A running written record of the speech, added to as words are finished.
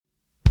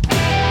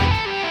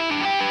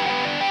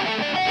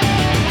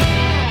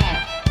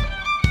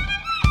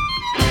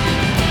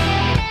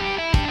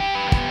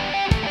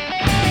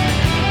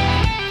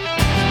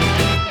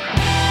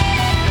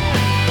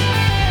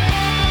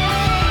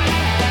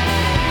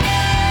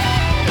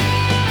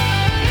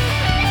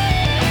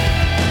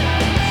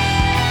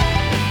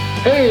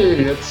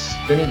It's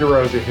Vinny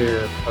DeRosa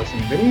here, Cousin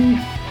Vinny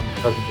from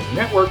the Cousin Vinny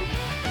Network.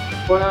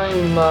 But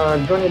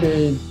I'm going to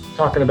be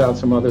talking about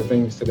some other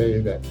things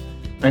today that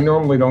I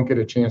normally don't get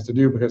a chance to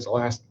do because the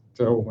last,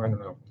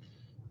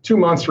 2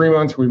 months, 3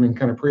 months, we've been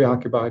kind of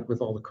preoccupied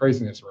with all the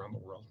craziness around the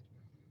world.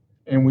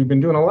 And we've been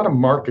doing a lot of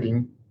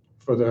marketing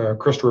for the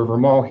Crystal River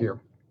Mall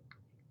here.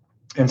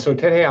 And so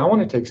today I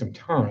want to take some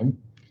time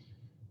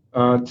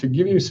to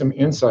give you some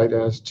insight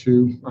as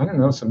to,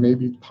 some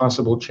maybe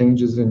possible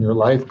changes in your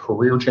life,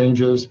 career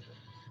changes,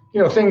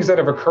 things that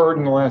have occurred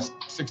in the last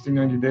 60,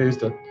 90 days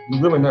that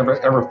you really never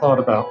ever thought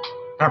about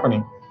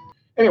happening.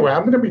 Anyway,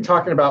 I'm going to be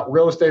talking about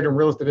real estate and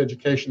real estate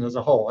education as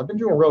a whole. I've been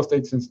doing real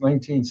estate since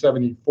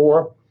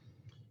 1974,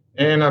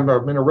 and I've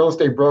been a real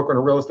estate broker and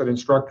a real estate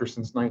instructor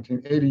since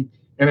 1980,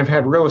 and I've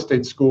had real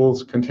estate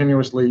schools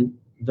continuously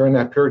during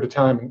that period of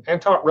time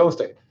and taught real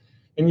estate.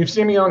 And you've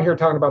seen me on here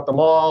talking about the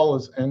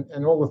malls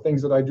and all the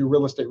things that I do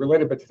real estate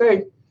related. But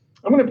today,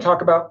 I'm going to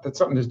talk about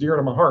something that's dear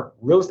to my heart,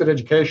 real estate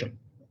education.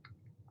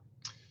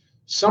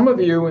 Some of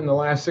you in the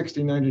last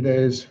 60, 90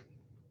 days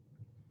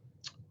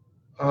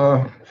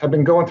have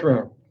been going through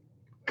a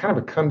kind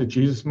of a come to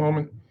Jesus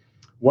moment.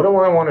 What do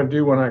I want to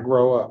do when I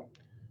grow up?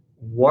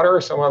 What are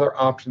some other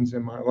options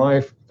in my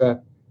life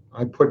that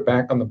I put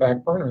back on the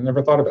back burner and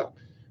never thought about?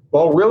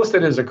 Well, real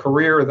estate is a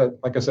career that,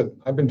 like I said,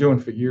 I've been doing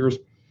for years.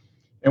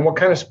 And what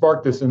kind of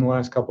sparked this in the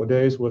last couple of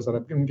days was that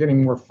I've been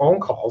getting more phone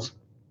calls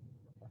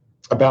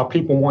about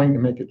people wanting to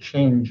make a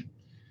change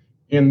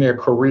in their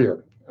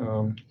career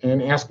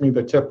and ask me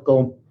the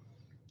typical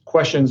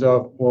questions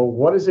of, well,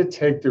 what does it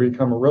take to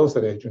become a real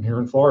estate agent here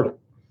in Florida?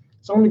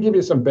 So I'm going to give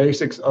you some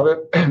basics of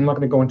it. I'm not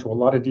going to go into a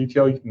lot of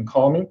detail. You can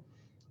call me.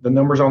 The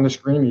number's on the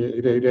screen,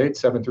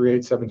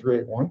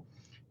 888-738-7381.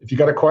 If you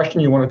got a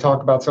question, you want to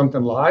talk about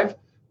something live,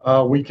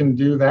 we can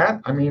do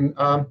that.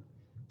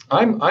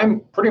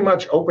 I'm pretty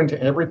much open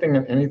to everything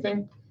and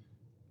anything.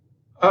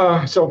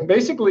 So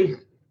basically,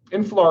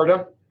 in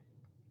Florida,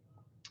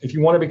 if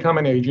you want to become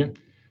an agent,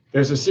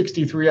 there's a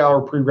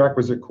 63-hour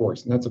prerequisite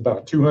course, and that's about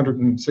a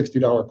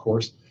 $260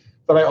 course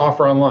that I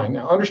offer online.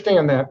 Now,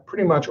 understand that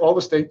pretty much all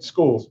the state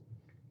schools,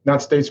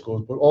 not state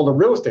schools, but all the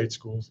real estate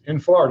schools in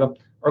Florida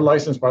are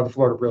licensed by the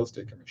Florida Real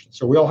Estate Commission.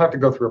 So we all have to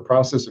go through a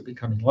process of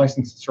becoming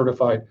licensed and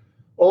certified.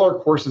 All our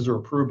courses are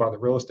approved by the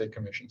Real Estate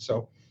Commission.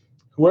 So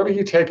whoever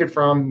you take it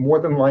from, more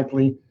than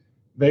likely,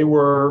 they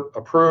were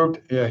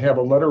approved. I have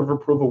a letter of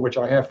approval, which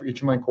I have for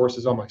each of my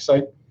courses on my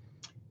site.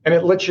 And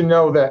it lets you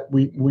know that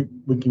we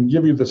can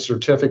give you the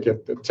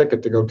certificate, the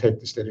ticket to go take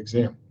the state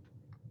exam.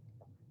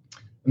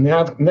 And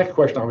the next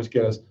question I always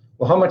get is,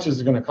 well, how much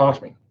is it going to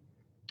cost me?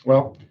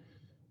 Well,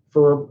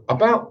 for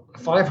about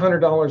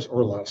 $500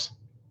 or less,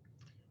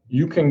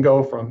 you can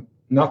go from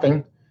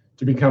nothing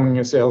to becoming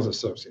a sales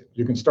associate.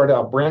 You can start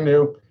out brand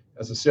new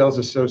as a sales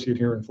associate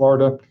here in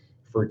Florida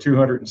for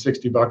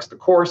 $260 the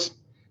course,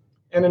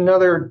 and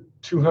another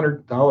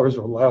 $200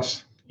 or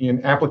less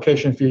in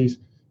application fees,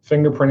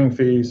 fingerprinting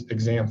fees,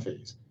 exam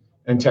fees,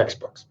 and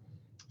textbooks.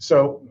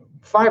 So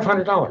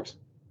 $500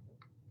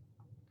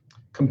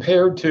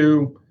 compared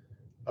to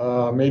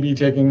maybe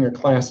taking a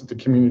class at the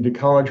community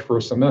college for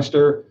a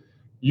semester.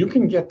 You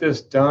can get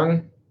this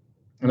done,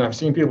 and I've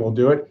seen people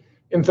do it,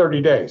 in 30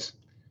 days.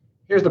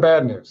 Here's the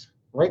bad news.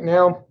 Right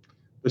now,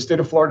 the state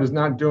of Florida is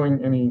not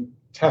doing any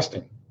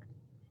testing.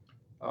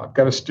 I've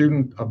got a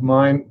student of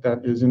mine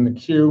that is in the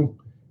queue.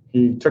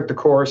 He took the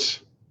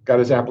course, got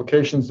his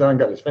applications done,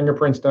 got his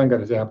fingerprints done, got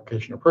his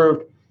application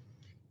approved,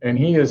 and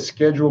he is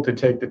scheduled to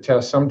take the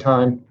test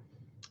sometime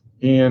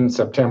in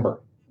September.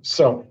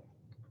 So,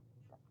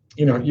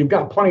 you've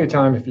got plenty of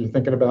time if you're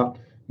thinking about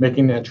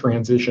making that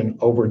transition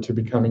over to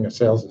becoming a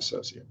sales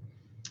associate.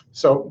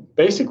 So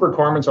basic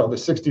requirements are the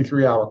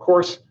 63-hour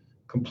course,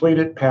 complete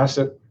it, pass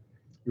it,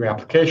 your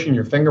application,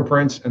 your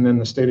fingerprints, and then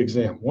the state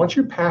exam. Once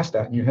you pass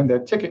that and you have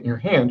that ticket in your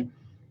hand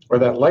or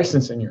that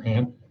license in your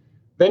hand,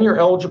 then you're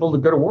eligible to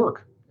go to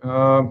work.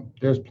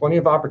 There's plenty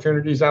of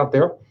opportunities out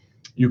there.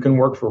 You can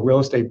work for real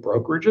estate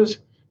brokerages.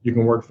 You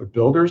can work for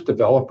builders,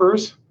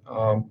 developers.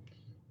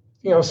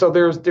 So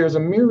there's a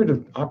myriad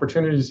of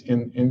opportunities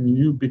in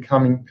you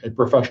becoming a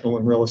professional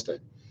in real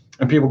estate.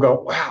 And people go,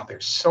 wow,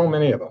 there's so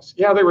many of us.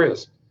 Yeah, there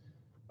is.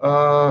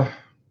 I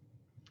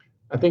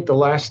think the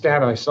last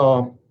stat I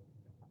saw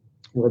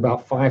were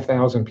about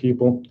 5,000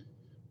 people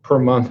per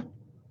month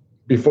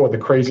before the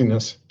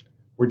craziness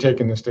were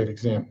taking the state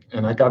exam.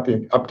 And I got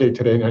the update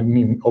today and I didn't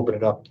even open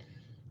it up.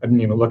 I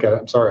didn't even look at it.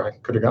 I'm sorry, I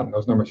could have gotten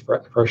those numbers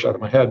fresh out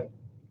of my head.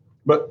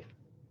 But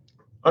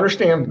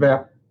understand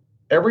that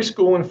every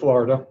school in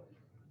Florida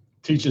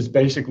teaches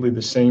basically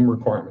the same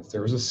requirements.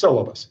 There is a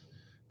syllabus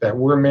that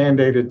we're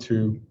mandated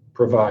to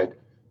provide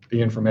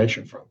the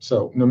information from.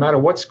 So no matter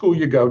what school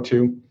you go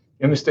to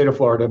in the state of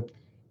Florida,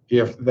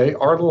 if they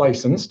are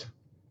licensed,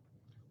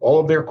 all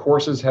of their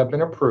courses have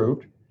been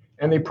approved,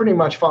 and they pretty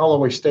much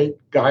follow a state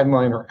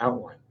guideline or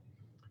outline.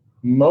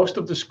 Most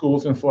of the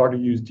schools in Florida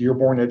use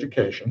Dearborn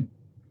Education,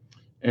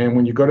 and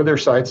when you go to their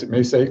sites, it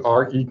may say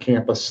RE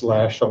Campus /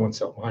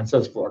 so-and-so. Mine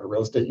says Florida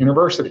Real Estate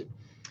University.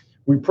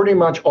 We pretty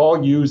much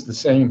all use the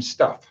same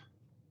stuff.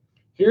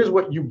 here's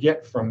what you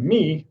get from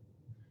me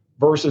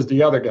versus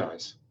the other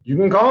guys. You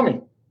can call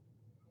me.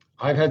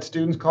 I've had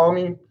students call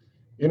me,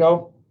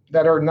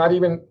 that are not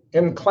even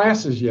in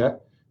classes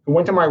yet, who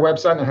went to my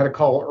website, and I had a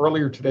call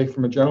earlier today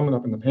from a gentleman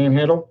up in the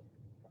Panhandle,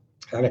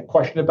 had a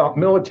question about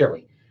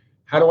military.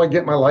 How do I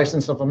get my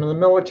license if I'm in the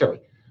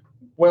military?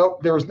 Well,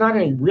 there's not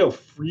any real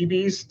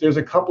freebies. There's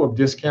a couple of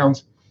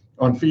discounts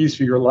on fees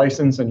for your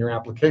license and your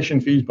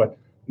application fees, but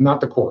not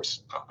the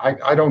course.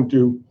 I don't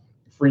do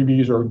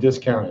freebies or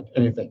discounted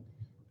anything.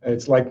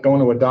 It's like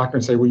going to a doctor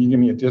and say, "Will you give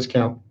me a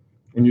discount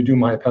when you do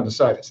my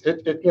appendicitis?"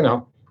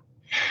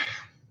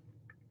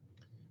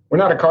 We're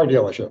not a car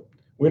dealership.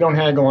 We don't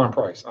haggle on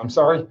price. I'm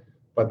sorry,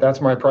 but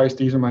that's my price.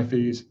 These are my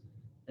fees,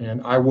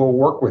 and I will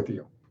work with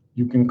you.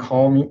 You can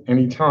call me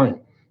anytime.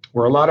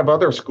 Where a lot of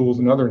other schools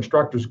and other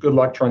instructors, good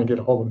luck trying to get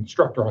a hold of an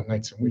instructor on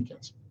nights and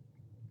weekends.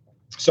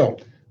 So,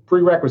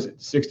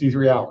 prerequisite,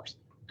 63 hours,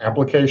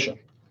 application,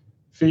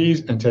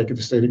 fees, and take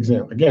the state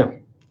exam.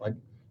 Again, like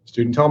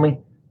student told me,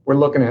 we're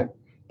looking at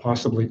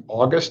possibly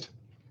August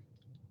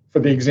for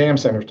the exam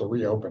centers to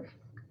reopen.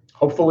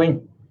 Hopefully,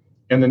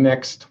 in the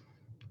next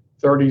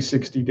 30,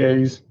 60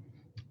 days,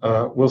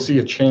 we'll see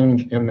a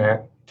change in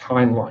that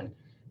timeline.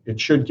 It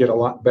should get a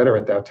lot better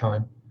at that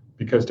time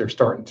because they're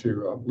starting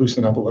to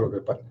loosen up a little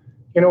bit. But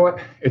you know what?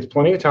 It's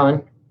plenty of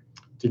time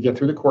to get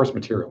through the course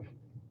material.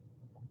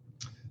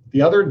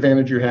 The other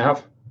advantage you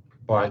have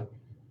by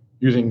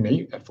using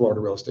me at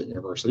Florida Real Estate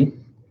University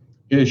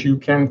is you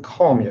can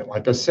call me.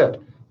 Like I said,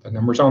 the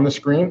number's on the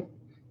screen.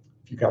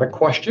 If you got a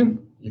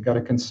question, you got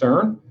a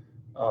concern,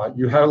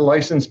 you had a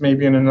license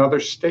maybe in another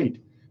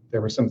state,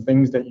 there are some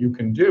things that you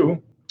can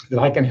do that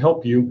I can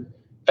help you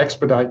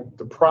expedite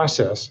the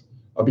process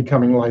of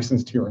becoming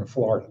licensed here in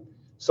Florida.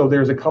 So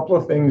there's a couple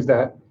of things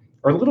that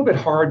are a little bit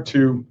hard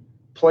to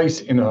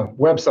place in a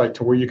website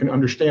to where you can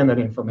understand that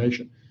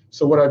information.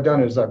 So what I've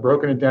done is I've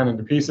broken it down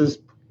into pieces.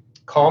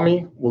 Call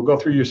me, we'll go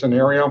through your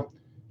scenario,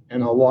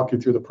 and I'll walk you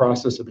through the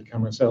process of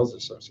becoming a sales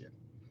associate.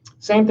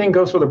 Same thing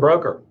goes for the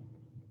broker.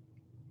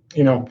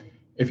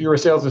 If you're a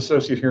sales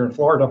associate here in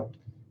Florida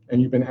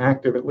and you've been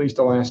active at least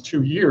the last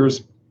 2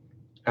 years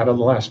out of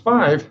the last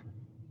 5,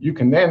 you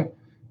can then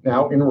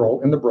now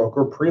enroll in the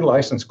broker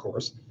pre-license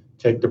course,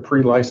 take the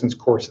pre-license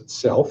course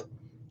itself,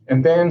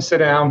 and then sit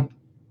down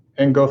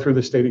and go through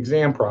the state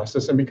exam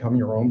process and become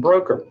your own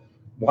broker.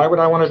 Why would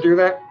I want to do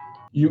that?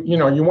 You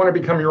want to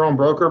become your own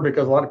broker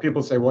because a lot of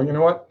people say, well, you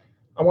know what?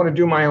 I want to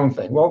do my own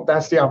thing. Well,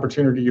 that's the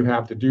opportunity you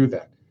have to do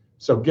that.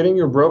 So getting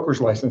your broker's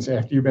license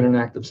after you've been an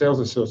active sales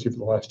associate for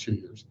the last 2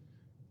 years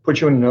puts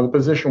you in another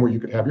position where you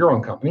could have your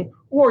own company,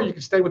 or you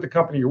could stay with the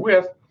company you're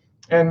with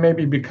and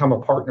maybe become a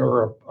partner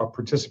or a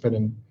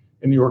participant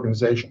in the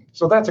organization.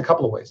 So that's a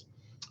couple of ways.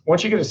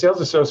 Once you get a sales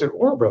associate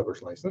or a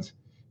broker's license,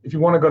 if you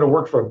want to go to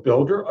work for a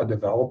builder, a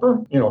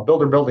developer, a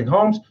builder building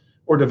homes,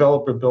 or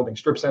developer building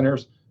strip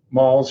centers,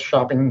 malls,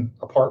 shopping,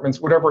 apartments,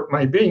 whatever it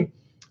might be,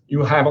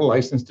 you have a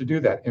license to do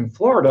that. In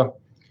Florida,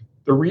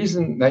 the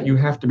reason that you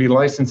have to be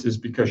licensed is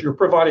because you're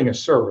providing a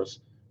service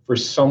for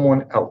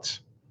someone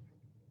else,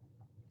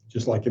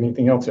 just like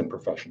anything else in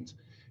professions.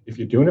 If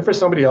you're doing it for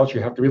somebody else,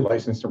 you have to be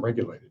licensed and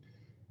regulated.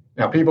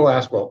 Now, people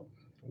ask, well,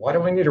 why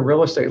do I need a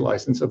real estate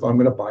license if I'm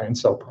going to buy and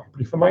sell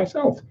property for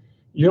myself?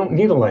 You don't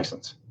need a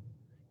license.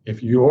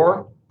 If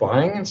you're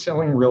buying and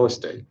selling real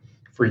estate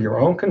for your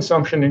own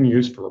consumption and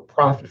use for a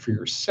profit for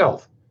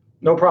yourself,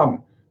 no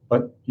problem.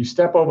 But you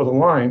step over the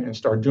line and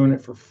start doing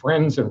it for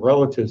friends and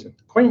relatives and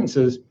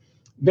acquaintances,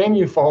 then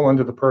you fall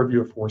under the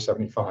purview of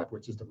 475,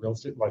 which is the real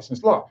estate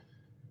license law.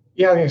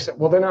 Yeah, they said,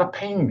 well, they're not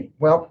paying me.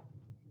 Well,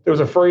 there was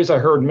a phrase I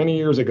heard many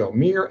years ago,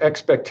 mere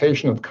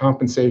expectation of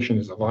compensation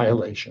is a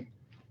violation.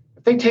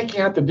 If they take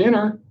you out to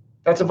dinner,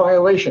 that's a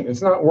violation.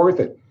 It's not worth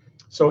it.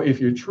 So if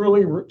you're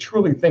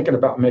truly thinking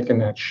about making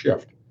that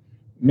shift,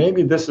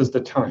 maybe this is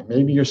the time.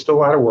 Maybe you're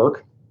still out of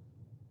work,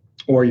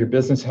 or your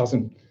business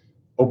hasn't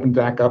opened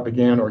back up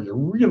again, or you're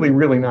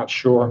really not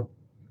sure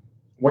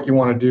what you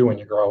want to do when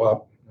you grow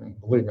up. And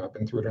believe me, I've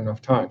been through it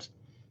enough times.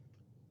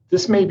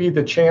 This may be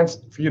the chance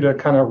for you to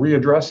kind of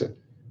readdress it.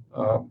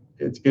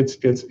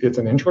 It's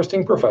an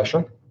interesting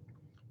profession.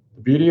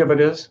 The beauty of it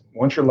is,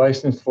 once you're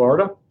licensed in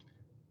Florida,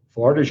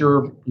 Florida's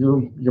your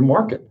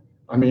market.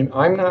 I mean,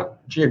 I'm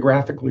not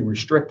geographically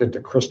restricted to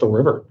Crystal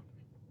River.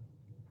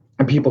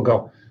 And people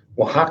go,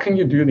 well, how can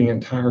you do the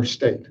entire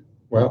state?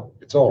 Well,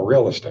 it's all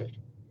real estate.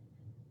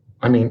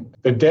 I mean,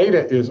 the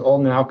data is all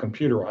now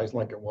computerized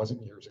like it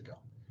wasn't years ago.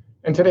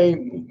 And today,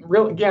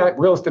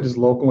 real estate is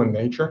local in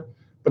nature,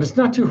 but it's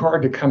not too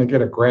hard to kind of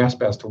get a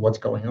grasp as to what's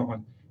going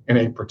on in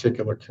a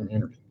particular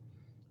community.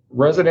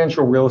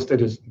 Residential real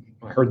estate is,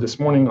 I heard this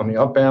morning on the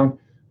Upbound,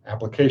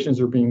 applications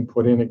are being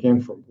put in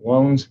again for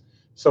loans.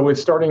 So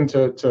it's starting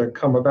to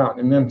come about.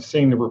 And then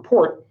seeing the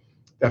report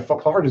that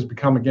Florida has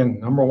become,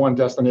 again, #1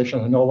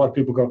 destination. I know a lot of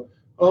people go,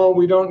 oh,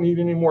 we don't need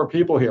any more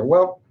people here.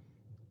 Well,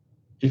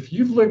 if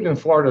you've lived in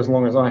Florida as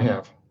long as I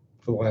have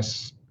for the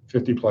last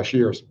 50 plus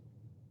years,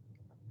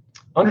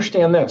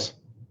 understand this.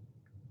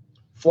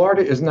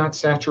 Florida is not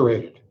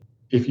saturated.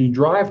 If you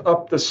drive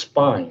up the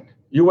spine,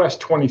 US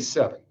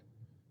 27,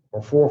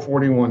 or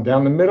 441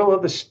 down the middle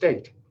of the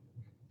state,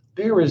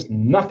 there is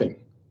nothing.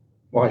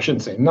 Well, I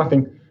shouldn't say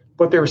nothing,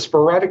 but there are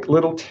sporadic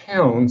little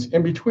towns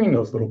in between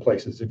those little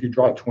places. If you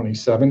drive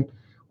 27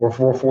 or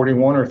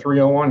 441 or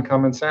 301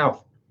 coming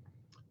south,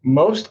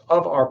 most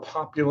of our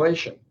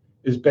population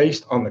is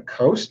based on the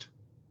coast,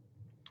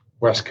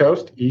 West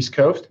Coast, East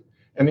Coast,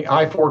 and the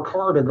I-4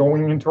 corridor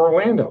going into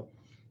Orlando.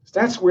 So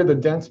that's where the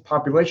dense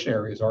population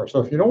areas are. So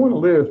if you don't want to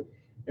live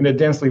in a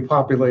densely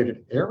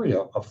populated area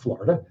of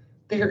Florida,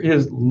 there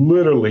is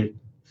literally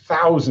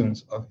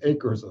thousands of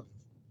acres of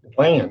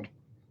land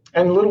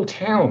and little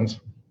towns,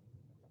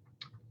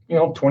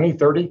 20,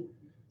 30,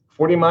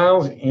 40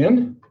 miles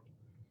in.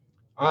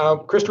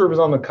 Crystal River is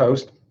on the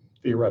coast,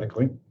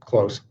 theoretically,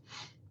 close.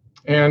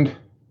 And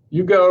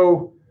you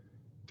go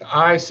to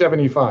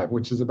I-75,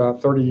 which is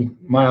about 30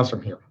 miles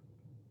from here,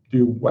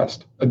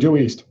 due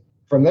east.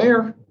 From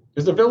there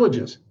is the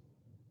villages.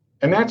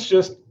 And that's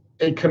just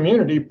a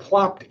community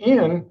plopped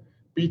in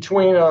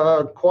between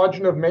a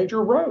quadrant of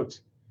major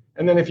roads.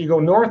 And then if you go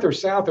north or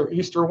south or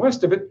east or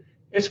west of it,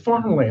 it's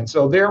farmland.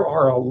 So there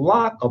are a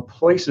lot of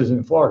places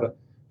in Florida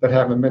that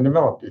haven't been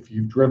developed. If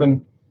you've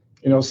driven,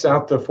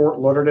 south to Fort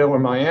Lauderdale or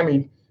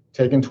Miami,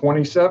 taking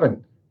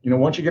 27,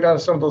 once you get out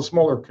of some of those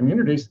smaller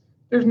communities,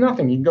 there's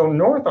nothing. You go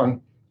north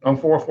on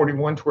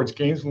 441 towards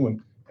Gainesville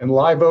and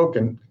Live Oak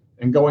and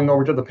going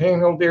over to the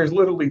Panhandle, there's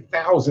literally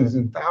thousands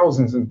and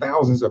thousands and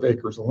thousands of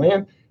acres of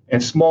land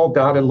and small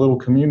dotted little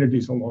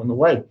communities along the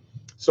way.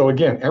 So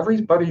again,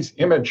 everybody's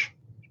image,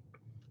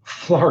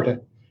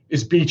 Florida,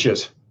 is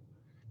beaches,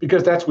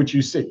 because that's what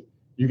you see.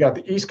 You got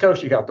the East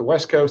Coast, you got the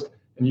West Coast,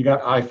 and you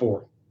got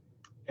I-4.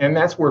 And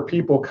that's where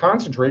people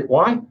concentrate.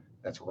 Why?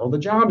 That's where all the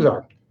jobs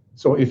are.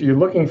 So if you're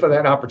looking for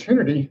that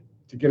opportunity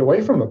to get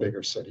away from a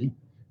bigger city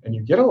and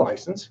you get a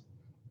license,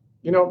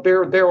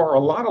 there are a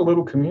lot of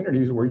little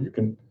communities where you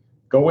can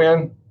go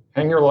in,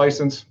 hang your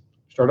license,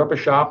 start up a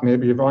shop,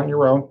 maybe if on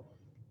your own,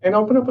 and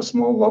open up a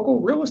small local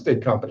real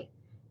estate company.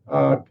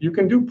 You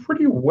can do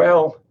pretty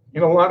well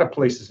in a lot of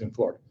places in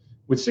Florida.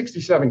 With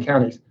 67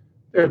 counties,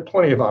 there's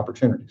plenty of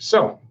opportunities.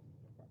 So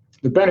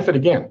the benefit,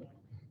 again,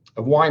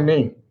 of why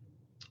me?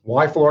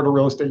 Why Florida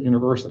Real Estate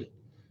University?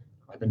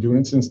 I've been doing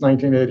it since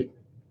 1980.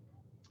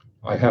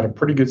 I had a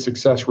pretty good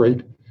success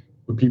rate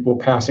with people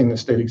passing the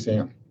state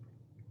exam.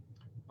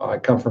 I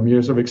come from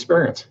years of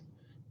experience.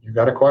 You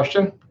got a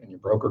question and your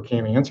broker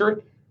can't answer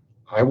it,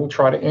 I will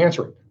try to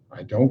answer it.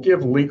 I don't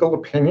give legal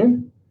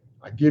opinion.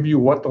 I give you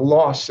what the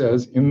law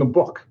says in the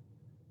book.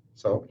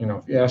 So,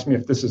 if you ask me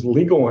if this is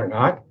legal or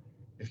not,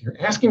 if you're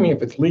asking me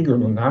if it's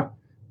legal or not,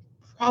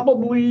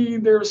 probably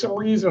there's some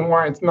reason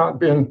why it's not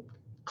been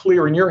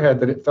clear in your head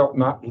that it felt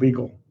not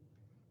legal.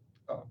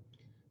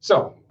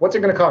 So what's it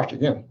going to cost you?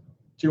 Again,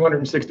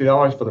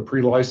 $260 for the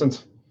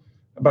pre-license,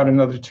 about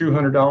another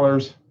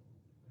 $200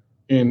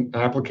 in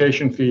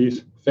application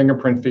fees,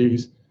 fingerprint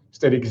fees,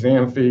 state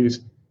exam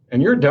fees,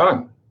 and you're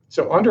done.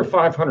 So under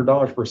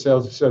 $500 for a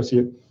sales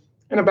associate,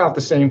 and about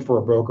the same for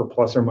a broker,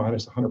 plus or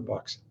minus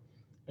 $100,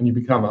 and you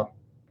become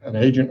an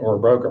agent or a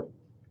broker.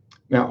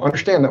 Now,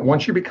 understand that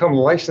once you become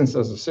licensed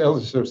as a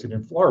sales associate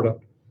in Florida,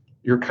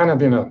 you're kind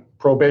of in a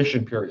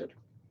probation period.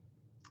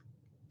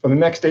 For the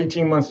next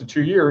 18 months to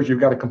 2 years, you've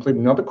got to complete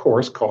another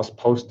course called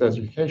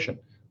post-education,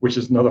 which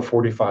is another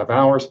 45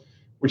 hours,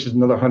 which is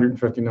another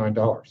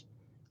 $159.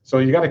 So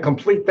you got to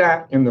complete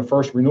that in the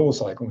first renewal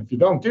cycle. If you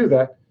don't do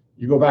that,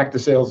 you go back to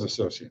sales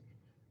associate.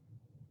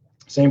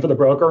 Same for the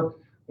broker.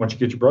 Once you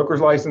get your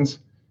broker's license,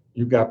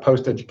 you've got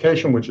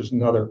post-education, which is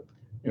another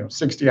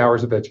 60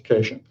 hours of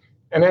education.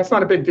 And that's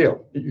not a big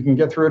deal. You can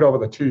get through it over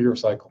the 2-year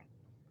cycle.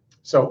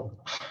 So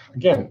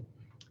again,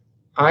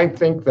 I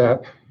think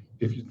that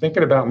if you're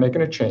thinking about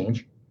making a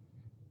change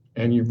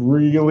and you've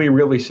really,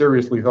 really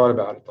seriously thought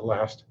about it the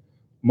last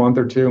month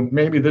or two,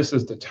 maybe this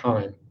is the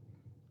time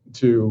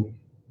to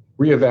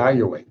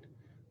reevaluate.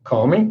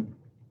 Call me.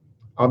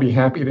 I'll be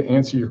happy to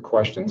answer your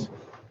questions.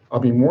 I'll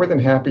be more than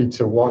happy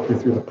to walk you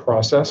through the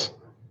process.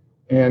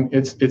 And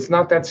it's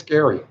not that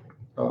scary.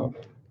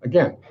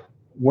 Again,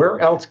 where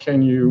else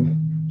can you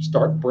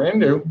start brand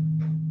new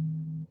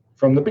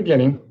from the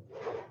beginning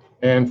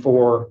and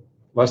for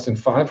less than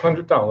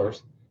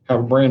 $500 have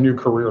a brand new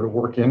career to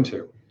work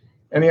into?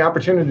 And the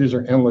opportunities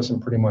are endless and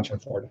pretty much in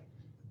Florida.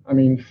 I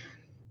mean,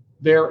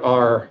 there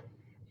are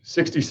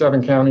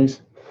 67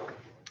 counties.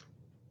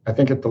 I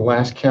think at the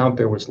last count,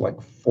 there was like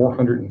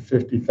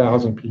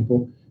 450,000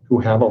 people who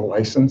have a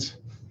license.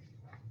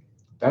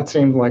 That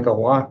seems like a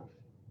lot,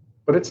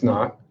 but it's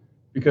not,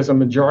 because a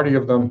majority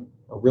of them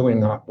are really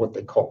not what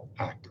they call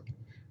active.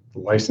 The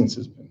license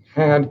has been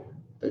had,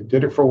 they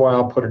did it for a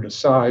while, put it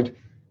aside,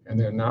 and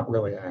they're not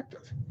really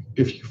active.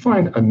 If you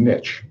find a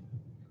niche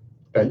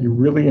that you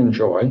really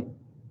enjoy,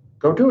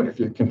 go do it. If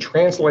you can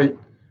translate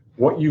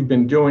what you've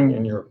been doing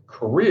in your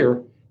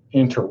career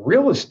into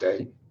real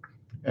estate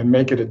and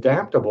make it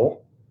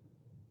adaptable,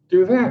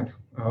 do that.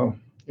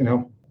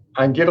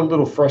 I get a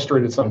little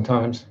frustrated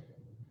sometimes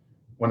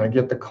when I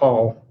get the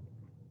call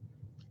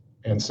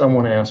and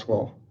someone asks,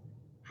 well,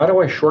 how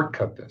do I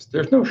shortcut this?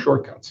 There's no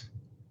shortcuts.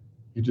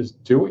 You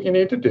just do what you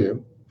need to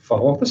do,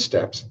 follow the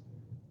steps,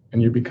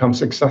 and you become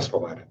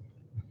successful at it.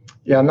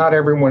 Yeah, not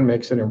everyone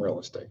makes it in real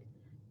estate.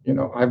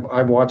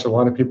 I've watched a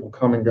lot of people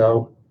come and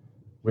go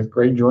with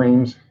great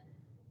dreams,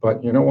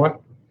 but you know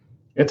what?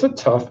 It's a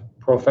tough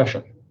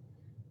profession.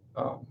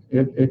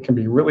 It can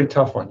be really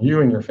tough on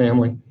you and your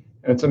family,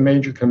 and it's a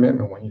major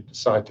commitment when you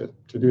decide to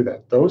do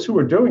that. Those who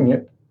are doing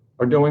it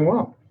are doing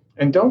well.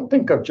 And don't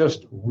think of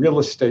just real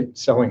estate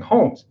selling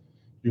homes.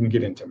 You can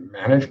get into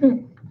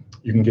management,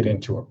 you can get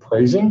into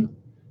appraising,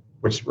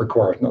 which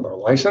requires another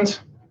license.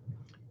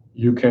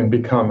 You can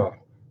become a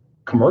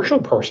commercial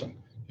person.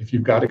 If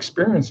you've got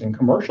experience in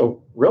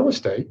commercial real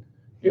estate,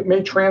 it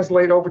may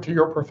translate over to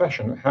your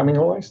profession, having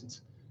a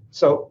license.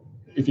 So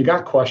if you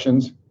got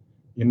questions,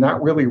 you're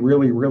not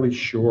really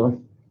sure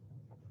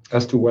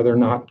as to whether or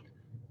not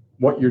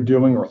what you're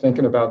doing or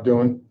thinking about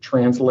doing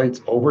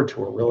translates over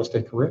to a real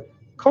estate career,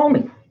 call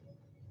me.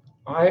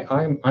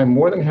 I'm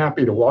more than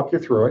happy to walk you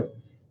through it,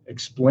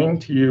 explain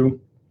to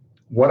you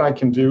what I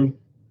can do,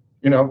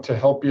 to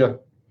help you,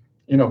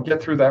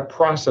 get through that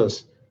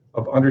process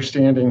of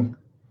understanding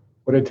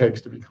what it takes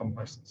to become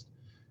licensed.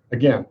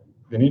 Again,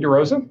 Vinny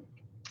DeRosa,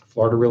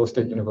 Florida Real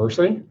Estate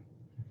University.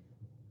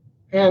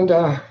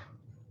 And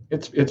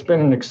it's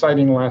been an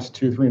exciting last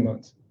 2-3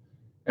 months.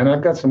 And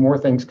I've got some more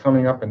things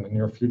coming up in the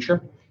near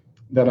future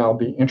that I'll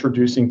be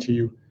introducing to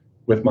you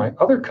with my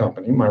other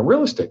company, my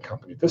real estate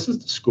company. This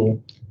is the school.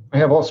 I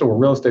have also a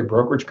real estate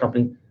brokerage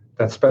company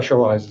that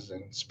specializes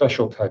in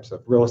special types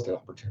of real estate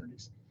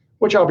opportunities,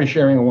 which I'll be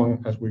sharing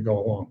along as we go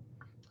along.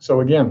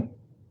 So again,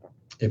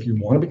 if you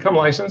want to become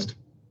licensed,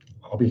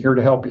 I'll be here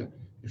to help you.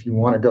 If you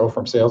want to go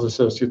from sales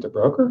associate to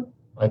broker,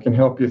 I can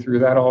help you through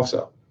that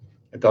also.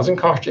 It doesn't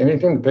cost you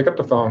anything to pick up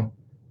the phone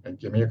and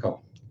give me a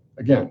call.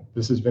 Again,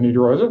 this is Vinny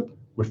DeRosa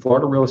with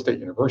Florida Real Estate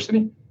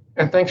University,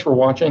 and thanks for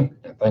watching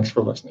and thanks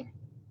for listening.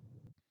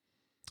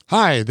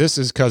 Hi, this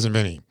is Cousin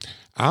Vinny.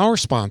 Our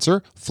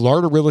sponsor,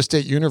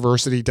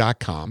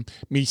 FloridaRealEstateUniversity.com,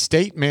 meets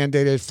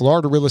state-mandated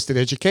Florida real estate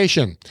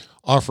education,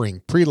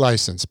 offering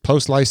pre-license,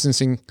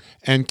 post-licensing,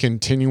 and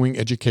continuing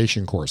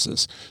education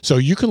courses, so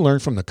you can learn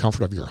from the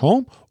comfort of your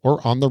home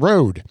or on the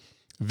road.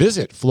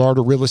 Visit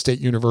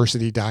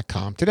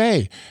FloridaRealEstateUniversity.com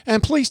today,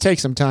 and please take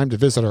some time to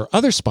visit our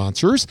other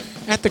sponsors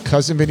at the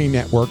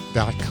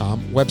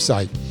CousinVinnyNetwork.com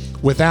website.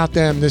 Without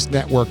them, this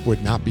network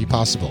would not be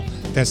possible.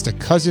 That's the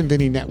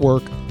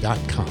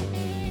CousinVinnyNetwork.com.